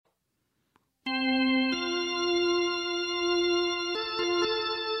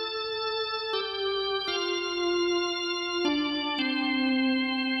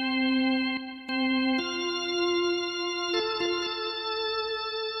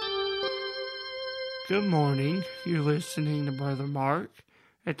Good morning. You're listening to Brother Mark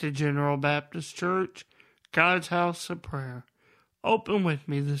at the General Baptist Church, God's House of Prayer. Open with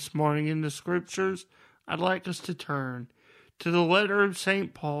me this morning in the Scriptures. I'd like us to turn to the letter of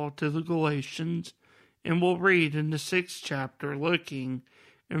St. Paul to the Galatians, and we'll read in the 6th chapter, looking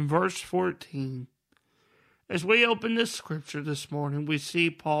in verse 14. As we open this Scripture this morning, we see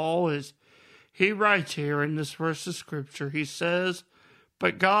Paul, as he writes here in this verse of Scripture, he says,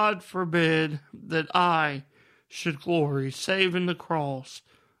 "But God forbid that I should glory, save in the cross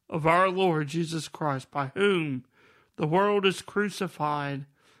of our Lord Jesus Christ, by whom the world is crucified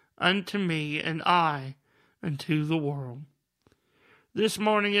unto me, and I unto the world." This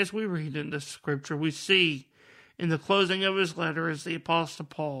morning, as we read in this Scripture, we see in the closing of his letter, as the Apostle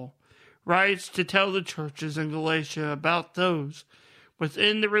Paul writes to tell the churches in Galatia about those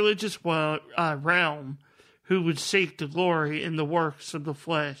within the religious realm who would seek to glory in the works of the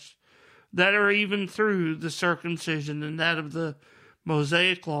flesh, that are even through the circumcision and that of the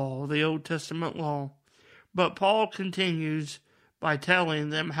Mosaic law, the Old Testament law. But Paul continues by telling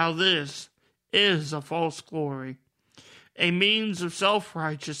them how this is a false glory, a means of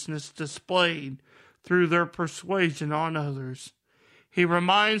self-righteousness displayed through their persuasion on others. He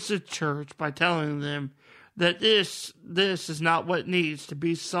reminds the church by telling them that this is not what needs to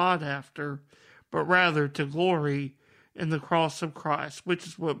be sought after, but rather to glory in the cross of Christ, which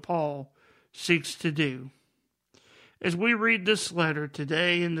is what Paul seeks to do. As we read this letter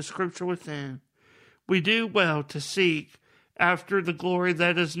today in the Scripture within, we do well to seek after the glory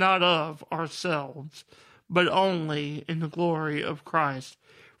that is not of ourselves, but only in the glory of Christ.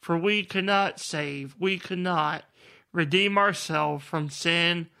 For we cannot save, we cannot redeem ourselves from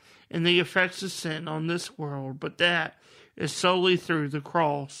sin and the effects of sin on this world, but that is solely through the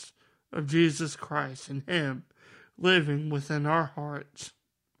cross of Jesus Christ and Him living within our hearts.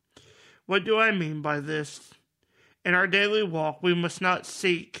 What do I mean by this? In our daily walk, we must not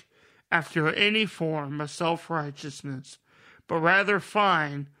seek after any form of self-righteousness, but rather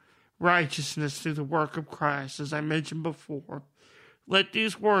find righteousness through the work of Christ, as I mentioned before. Let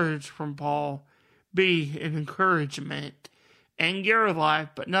these words from Paul be an encouragement in your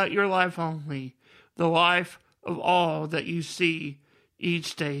life, but not your life only, the life of all that you see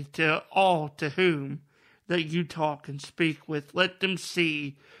each day, to all to whom that you talk and speak with. Let them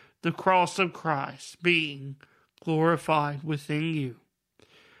see the cross of Christ being glorified within you.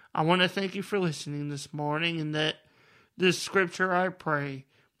 I want to thank you for listening this morning, and that this Scripture, I pray,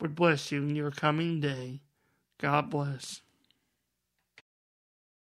 would bless you in your coming day. God bless.